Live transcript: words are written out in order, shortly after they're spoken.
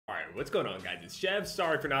What's going on, guys? It's Chev.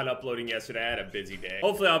 Sorry for not uploading yesterday. I had a busy day.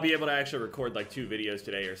 Hopefully I'll be able to actually record like 2 videos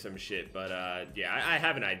today or some shit, but yeah, I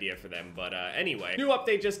have an idea for them. But anyway, new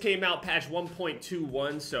update just came out, patch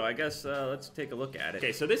 1.21, so I guess let's take a look at it.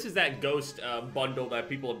 Okay, so this is that ghost bundle that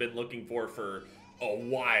people have been looking for a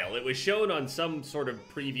while. It was shown on some sort of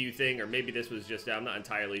preview thing, or maybe this was just, I'm not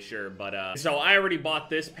entirely sure, but so I already bought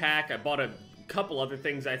this pack. I bought a couple other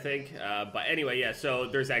things, I think, but anyway, yeah, so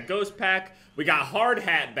there's that ghost pack. We got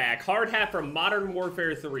HARDHAT back. HARDHAT from Modern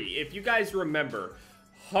Warfare 3. If you guys remember,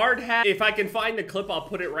 HARDHAT, if I can find the clip, I'll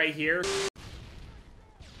put it right here.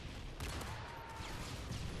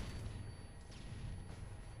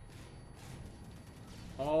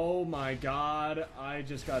 Oh my god, I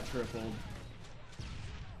just got tripled.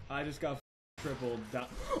 I just got tripled.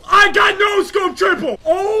 I got no scope triple!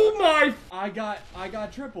 Oh my! I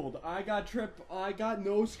got tripled. I got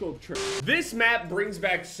no scope triple. This map brings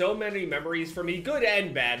back so many memories for me, good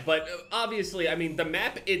and bad, but obviously, I mean, the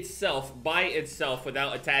map itself, by itself,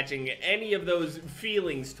 without attaching any of those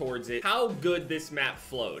feelings towards it, how good this map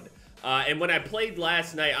flowed. And when I played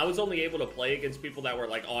last night, I was only able to play against people that were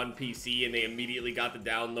like on PC and they immediately got the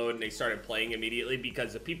download and they started playing immediately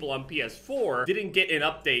because the people on PS4 didn't get an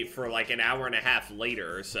update for like an hour and a half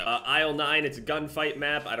later or so. Aisle 9, it's a gunfight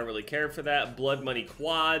map. I don't really care for that. Blood Money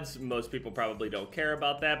quads. Most people probably don't care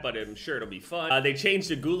about that, but I'm sure it'll be fun. They changed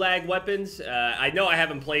the gulag weapons. I know I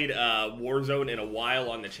haven't played Warzone in a while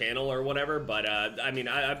on the channel or whatever, but I mean,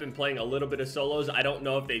 I've been playing a little bit of solos. I don't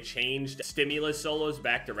know if they changed stimulus solos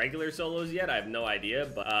back to regular solos yet. I have no idea,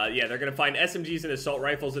 but yeah, they're gonna find SMGs and assault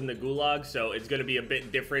rifles in the gulag, so it's gonna be a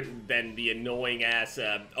bit different than the annoying ass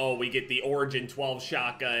oh, we get the Origin 12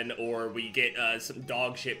 shotgun or we get some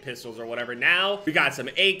dog shit pistols or whatever. Now we got some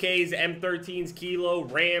AKs, M13s, Kilo,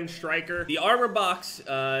 Ram, Striker. The armor box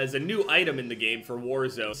is a new item in the game for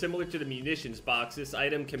Warzone. Similar to the munitions box, this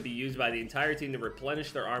item can be used by the entire team to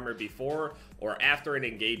replenish their armor before or after an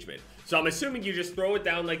engagement. So I'm assuming you just throw it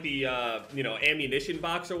down like the, you know, ammunition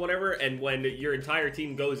box or whatever, and when your entire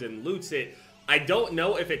team goes and loots it, I don't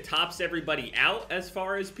know if it tops everybody out as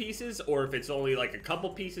far as pieces, or if it's only like a couple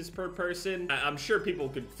pieces per person. I'm sure people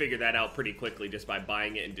could figure that out pretty quickly just by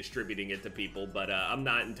buying it and distributing it to people, but I'm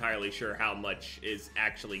not entirely sure how much is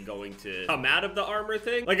actually going to come out of the armor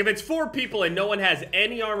thing. Like, if it's 4 people and no one has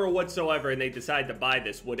any armor whatsoever and they decide to buy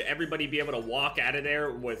this, would everybody be able to walk out of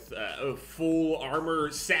there with full armor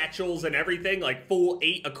satchels and everything? Like, full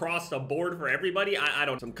 8 across the board for everybody? I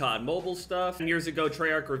don't know. Some COD Mobile stuff. Years ago,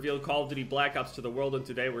 Treyarch revealed Call of Duty Black Ops to the world, and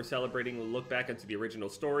today we're celebrating a look back into the original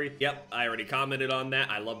story. Yep, I already commented on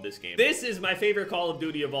that. I love this game. This is my favorite Call of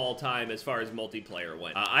Duty of all time as far as multiplayer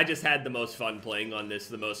went. I just had the most fun playing on this,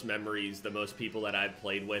 the most memories, the most people that I've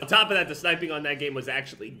played with. On top of that, the sniping on that game was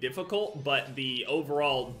actually difficult, but the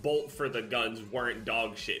overall bolt for the guns weren't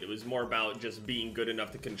dog shit. It was more about just being good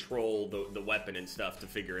enough to control the weapon and stuff to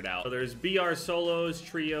figure it out. So there's BR solos,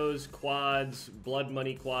 trios, quads, blood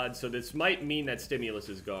money quads, so this might mean that stimulus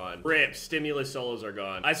is gone. RIP, stimulus solos are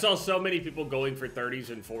gone. I saw so many people going for 30s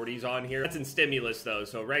and 40s on here. That's in stimulus though,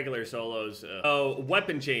 so regular solos. Oh,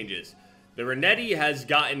 weapon changes. The Renetti has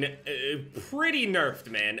gotten pretty nerfed,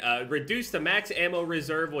 man. Reduced the max ammo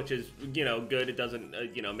reserve, which is, you know, good. It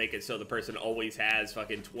doesn't, you know, make it so the person always has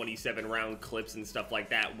fucking 27-round clips and stuff like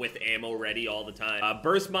that with ammo ready all the time.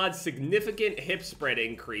 Burst mod, significant hip spread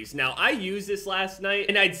increase. Now, I used this last night,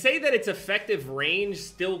 and I'd say that its effective range,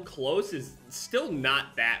 still close, is still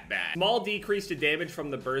not that bad. Small decrease to damage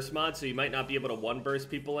from the burst mod, so you might not be able to one burst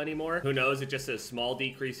people anymore. Who knows? It just says small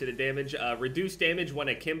decrease to the damage. Reduced damage when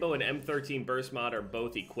Akimbo and M13 burst mod are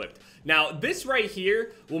both equipped. Now, this right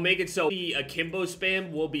here will make it so the Akimbo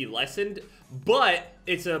spam will be lessened, but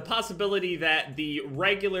it's a possibility that the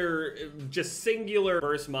regular, just singular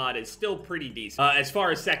burst mod is still pretty decent. As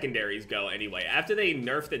far as secondaries go, anyway. After they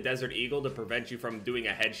nerfed the Desert Eagle to prevent you from doing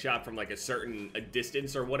a headshot from like a certain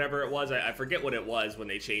distance or whatever it was, I forget what it was when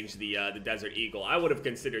they changed the Desert Eagle. I would have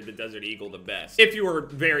considered the Desert Eagle the best, if you were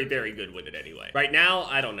very, very good with it anyway. Right now,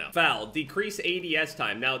 I don't know. Foul, decrease ADS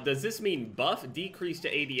time. Now, does this mean buff? Decrease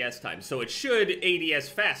to ADS time. So it should ADS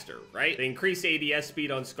faster, right? They increase ADS speed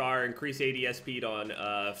on Scar, increase ADS speed on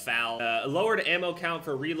Foul. Lowered ammo count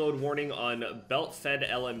for reload warning on belt-fed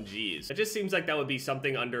LMGs. It just seems like that would be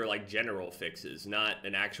something under like general fixes, not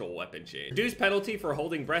an actual weapon change. Reduced penalty for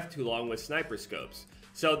holding breath too long with sniper scopes.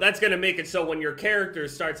 So that's gonna make it so when your character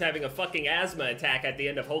starts having a fucking asthma attack at the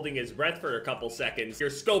end of holding his breath for a couple seconds, your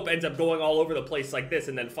scope ends up going all over the place like this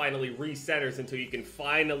and then finally recenters until you can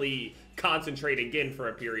finally concentrate again for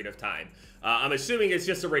a period of time. I'm assuming it's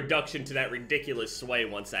just a reduction to that ridiculous sway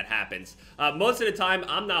once that happens. Most of the time,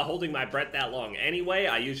 I'm not holding my breath that long anyway.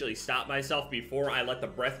 I usually stop myself before I let the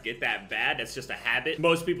breath get that bad. That's just a habit.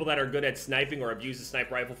 Most people that are good at sniping or have used a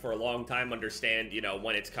sniper rifle for a long time understand, you know,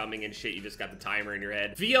 when it's coming and shit. You just got the timer in your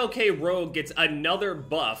head. VLK Rogue gets another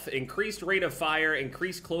buff. Increased rate of fire,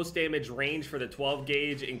 increased close damage range for the 12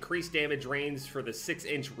 gauge, increased damage range for the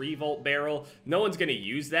 6-inch revolt barrel. No one's gonna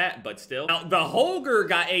use that, but still. Now, the Holger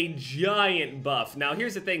got a giant buff. Now,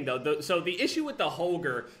 here's the thing, though. So the issue with the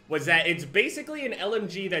Holger was that it's basically an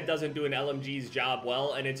LMG that doesn't do an LMG's job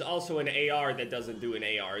well, and it's also an AR that doesn't do an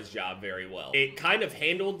AR's job very well. It kind of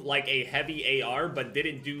handled like a heavy AR, but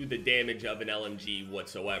didn't do the damage of an LMG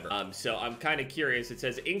whatsoever. So I'm kind of curious. It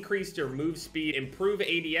says increased your move speed, improve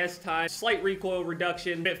ADS time, slight recoil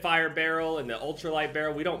reduction, Spitfire barrel, and the ultralight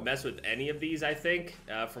barrel. We don't mess with any of these, I think.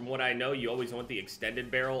 From what I know, you always want the extended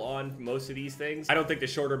barrel on most of these things. I don't think the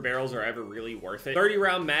shorter barrels are ever really worth it.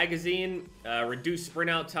 30-round magazine, reduce sprint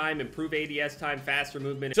out time, improve ADS time, faster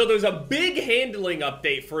movement. So there's a big handling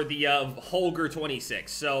update for the Holger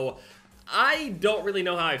 26. So I don't really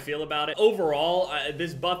know how I feel about it. Overall,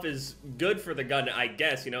 this buff is good for the gun, I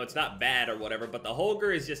guess. You know, it's not bad or whatever, but the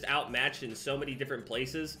Holger is just outmatched in so many different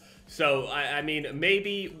places. So, I mean,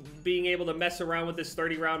 maybe being able to mess around with this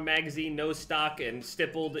 30-round magazine, no stock, and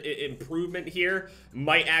stippled improvement here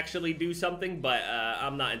might actually do something, but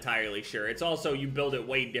I'm not entirely sure. It's also, you build it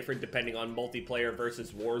way different depending on multiplayer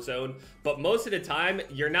versus Warzone, but most of the time,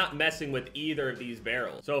 you're not messing with either of these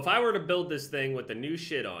barrels. So if I were to build this thing with the new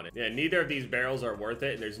shit on it, yeah, neither of these barrels are worth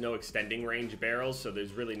it, and there's no extending range barrels, so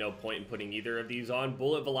there's really no point in putting either of these on.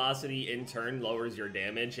 Bullet velocity, in turn, lowers your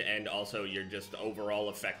damage, and also your just overall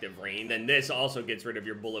effective range. Then this also gets rid of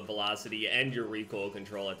your bullet velocity and your recoil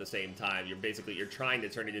control at the same time. You're trying to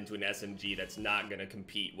turn it into an SMG that's not going to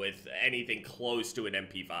compete with anything close to an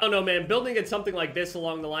MP5. I don't know, man. Building it something like this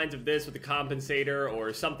along the lines of this with a compensator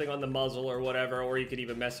or something on the muzzle or whatever, or you could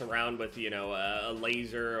even mess around with, you know, a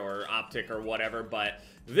laser or optic or whatever, but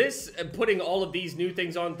this, putting all of these new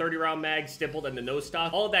things on, 30-round mag, stippled, and the no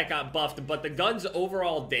stock, all of that got buffed, but the gun's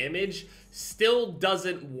overall damage still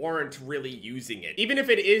doesn't warrant really using it. Even if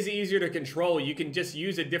it is easier to control, you can just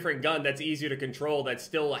use a different gun that's easier to control that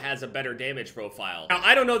still has a better damage profile. Now,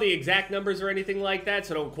 I don't know the exact numbers or anything like that,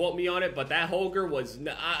 so don't quote me on it, but that Holger was,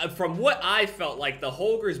 from what I felt like, the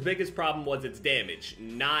Holger's biggest problem was its damage,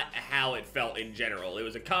 not how it felt in general. It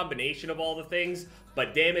was a combination of all the things,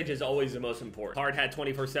 but damage is always the most important. HARDHAT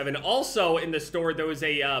 24/7. Also in the store, there was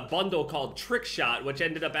a bundle called Trick Shot, which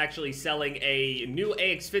ended up actually selling a new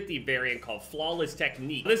AX50 variant called Flawless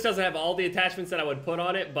Technique. This doesn't have all the attachments that I would put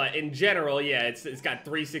on it, but in general, yeah, it's got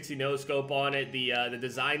 360 no scope on it. The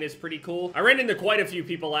design is pretty cool. I ran into quite a few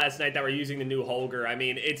people last night that were using the new Holger. I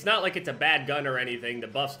mean, it's not like it's a bad gun or anything. The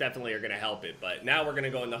buffs definitely are gonna help it, but now we're gonna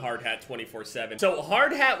go into HARDHAT 24/7. So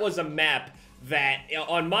HARDHAT was a map that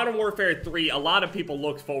on Modern Warfare 3, a lot of people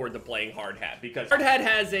looked forward to playing HARDHAT because HARDHAT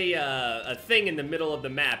has a thing in the middle of the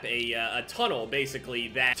map, a tunnel, basically,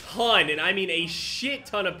 that ton, and I mean a shit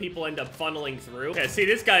ton of people end up funneling through. Yeah, see,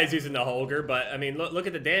 this guy's using the Holger, but I mean, look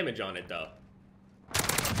at the damage on it, though.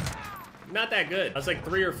 Not that good. That's like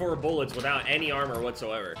 3 or 4 bullets without any armor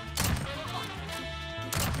whatsoever.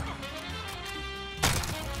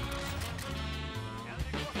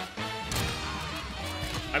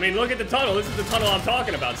 I mean, look at the tunnel. This is the tunnel I'm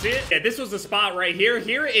talking about. See it? Yeah, this was the spot right here.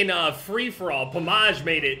 Here in Free-For-All, Pomage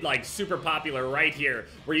made it, like, super popular right here,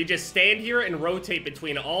 where you just stand here and rotate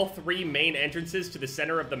between all 3 main entrances to the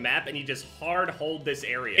center of the map, and you just hard hold this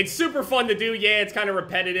area. It's super fun to do. Yeah, it's kind of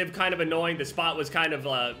repetitive, kind of annoying. The spot was kind of,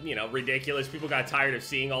 you know, ridiculous. People got tired of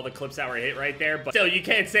seeing all the clips that were hit right there, but still, you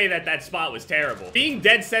can't say that that spot was terrible. Being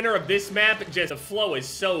dead center of this map, just the flow is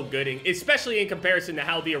so good, especially in comparison to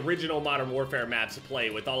how the original Modern Warfare maps play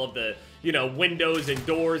with all of the, you know, windows and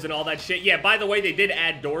doors and all that shit. Yeah, by the way, they did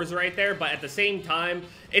add doors right there, but at the same time,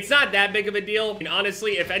 it's not that big of a deal. And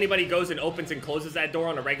honestly, if anybody goes and opens and closes that door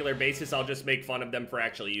on a regular basis, I'll just make fun of them for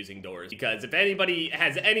actually using doors. Because if anybody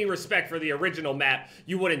has any respect for the original map,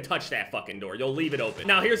 you wouldn't touch that fucking door. You'll leave it open.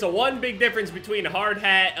 Now, here's one big difference between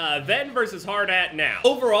HARDHAT then versus HARDHAT now.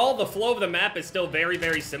 Overall, the flow of the map is still very,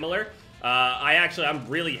 very similar. I'm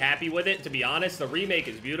really happy with it, to be honest. The remake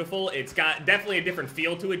is beautiful. It's got definitely a different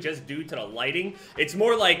feel to it just due to the lighting. It's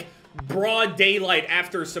more like broad daylight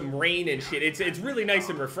after some rain and shit. It's really nice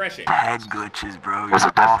and refreshing. Head glitches, bro. You're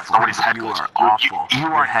awful. Nobody's head glitches. You are awful. You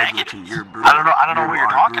are head negative. glitching. You're brutal. I don't know what you're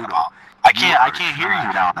talking brutal. about. I can't hear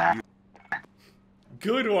you down there.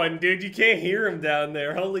 Good one, dude. You can't hear him down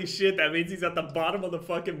there. Holy shit, that means he's at the bottom of the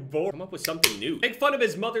fucking board. Come up with something new. Make fun of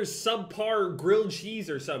his mother's subpar grilled cheese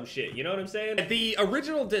or some shit, you know what I'm saying? The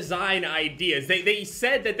original design ideas, they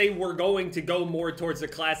said that they were going to go more towards the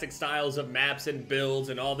classic styles of maps and builds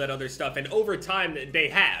and all that other stuff, and over time, they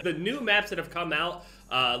have. The new maps that have come out,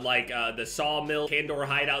 like the Sawmill, Candor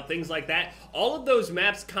Hideout, things like that. All of those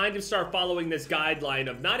maps kind of start following this guideline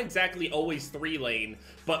of not exactly always 3-lane,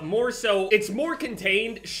 but more so, it's more contained.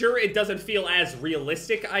 Sure, it doesn't feel as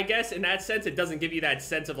realistic, I guess, in that sense. It doesn't give you that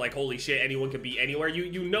sense of like, holy shit, anyone could be anywhere.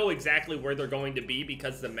 You know exactly where they're going to be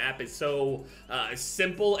because the map is so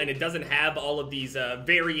simple and it doesn't have all of these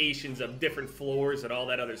variations of different floors and all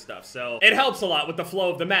that other stuff. So it helps a lot with the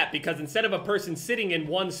flow of the map because instead of a person sitting in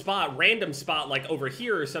one spot, random spot like over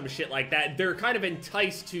here or some shit like that, they're kind of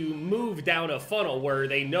enticed to move down a funnel where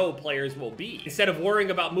they know players will be. Instead of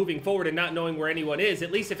worrying about moving forward and not knowing where anyone is,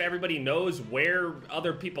 at least if everybody knows where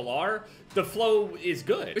other people are, the flow is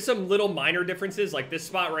good. There's some little minor differences, like this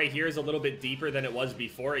spot right here is a little bit deeper than it was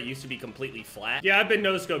before. It used to be completely flat. Yeah, I've been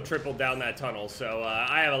no-scope tripled down that tunnel, so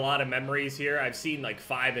I have a lot of memories here. I've seen like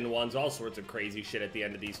 5-in-1s, all sorts of crazy shit at the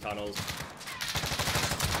end of these tunnels.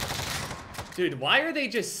 Dude, why are they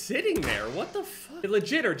just sitting there? What the fuck? They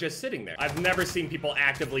legit are just sitting there. I've never seen people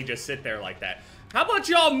actively just sit there like that. How about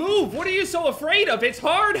y'all move? What are you so afraid of? It's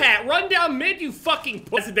hard hat. Run down mid, you fucking.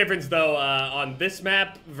 What's the difference though on this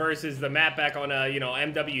map versus the map back on you know,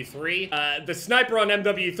 MW3? The sniper on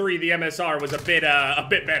MW3, the MSR, was a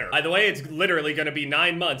bit better. By the way, it's literally gonna be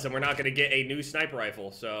 9 months and we're not gonna get a new sniper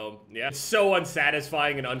rifle. So yeah, it's so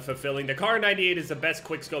unsatisfying and unfulfilling. The Kar 98 is the best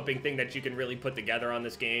quickscoping thing that you can really put together on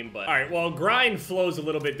this game. But all right, well, grind flows a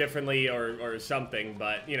little bit differently or something.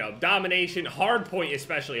 But you know, domination, hardpoint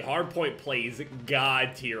especially, hardpoint plays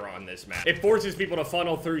god tier on this map. It forces people to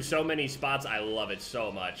funnel through so many spots. I love it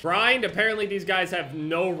so much. Grind, apparently these guys have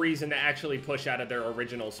no reason to actually push out of their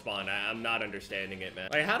original spawn. I'm not understanding it, man.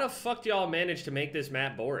 Like, how the fuck do y'all manage to make this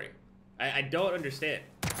map boring? I don't understand.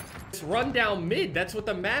 Just run down mid. That's what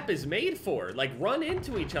the map is made for. Like, run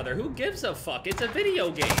into each other. Who gives a fuck? It's a video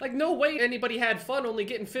game. Like, no way anybody had fun only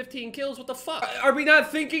getting 15 kills. What the fuck? Are we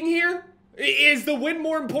not thinking here? Is the win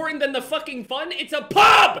more important than the fucking fun? It's a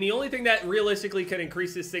pub! The only thing that realistically can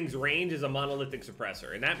increase this thing's range is a monolithic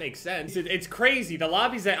suppressor, and that makes sense. It's crazy. The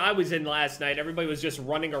lobbies that I was in last night, everybody was just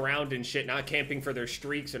running around and shit, not camping for their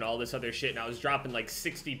streaks and all this other shit, and I was dropping like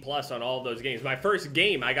 60 plus on all those games. My first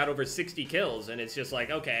game, I got over 60 kills, and it's just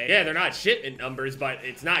like, okay, yeah, they're not shipment numbers, but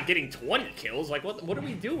it's not getting 20 kills. Like, what are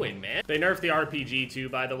we doing, man? They nerfed the RPG too,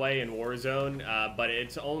 by the way, in Warzone, but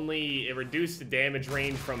it reduced the damage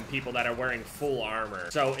range from people that are wearing full armor.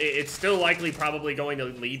 So it's still likely probably going to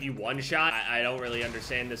leave you one shot. I don't really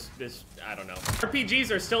understand this, I don't know.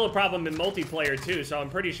 RPGs are still a problem in multiplayer too, so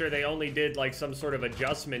I'm pretty sure they only did like some sort of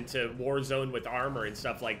adjustment to Warzone with armor and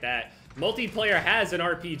stuff like that. Multiplayer has an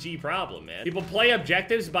RPG problem, man. People play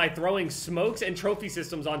objectives by throwing smokes and trophy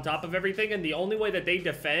systems on top of everything, and the only way that they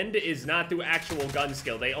defend is not through actual gun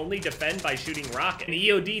skill. They only defend by shooting rockets. And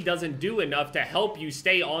EOD doesn't do enough to help you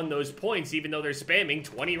stay on those points, even though they're spamming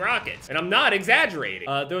 20 rockets. And I'm not exaggerating.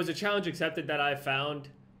 There was a challenge accepted that I found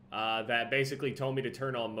that basically told me to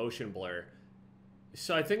turn on motion blur.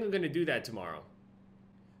 So I think I'm gonna do that tomorrow.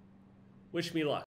 Wish me luck.